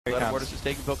Mortis is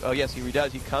taking poke. Oh yes, he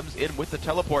does. He comes in with the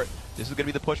teleport. This is going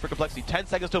to be the push for compLexity. 10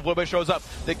 seconds till Voidboy shows up.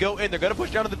 They go in. They're going to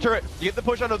push down to the turret. You get the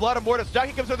push on a lot of Mortis.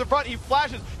 Jackie comes to the front. He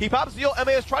flashes. He pops the ult.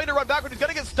 MA is trying to run backward. He's going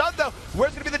to get stunned though.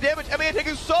 Where's going to be the damage? MA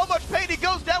taking so much pain. He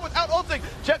goes down without ulting.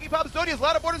 Jackie pops Zodiac. A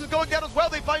lot of Mortis is going down as well.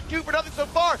 They find 2 for nothing so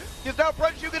far. He's now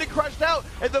Brunchu getting crushed out.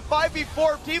 And the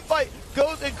 5v4 team fight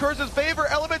goes in Curse's favor.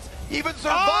 Elements even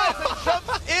survives and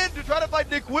jumps in to try to find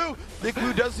Nick Wu. Nick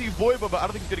Wu does see Voidboy, but I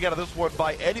don't think he's getting out of this one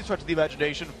by any stretch of the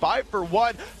imagination. 5 for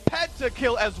 1.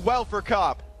 Pentakill as well for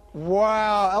Cop.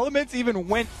 Wow, Elements even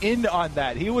went in on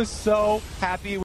that. He was so happy.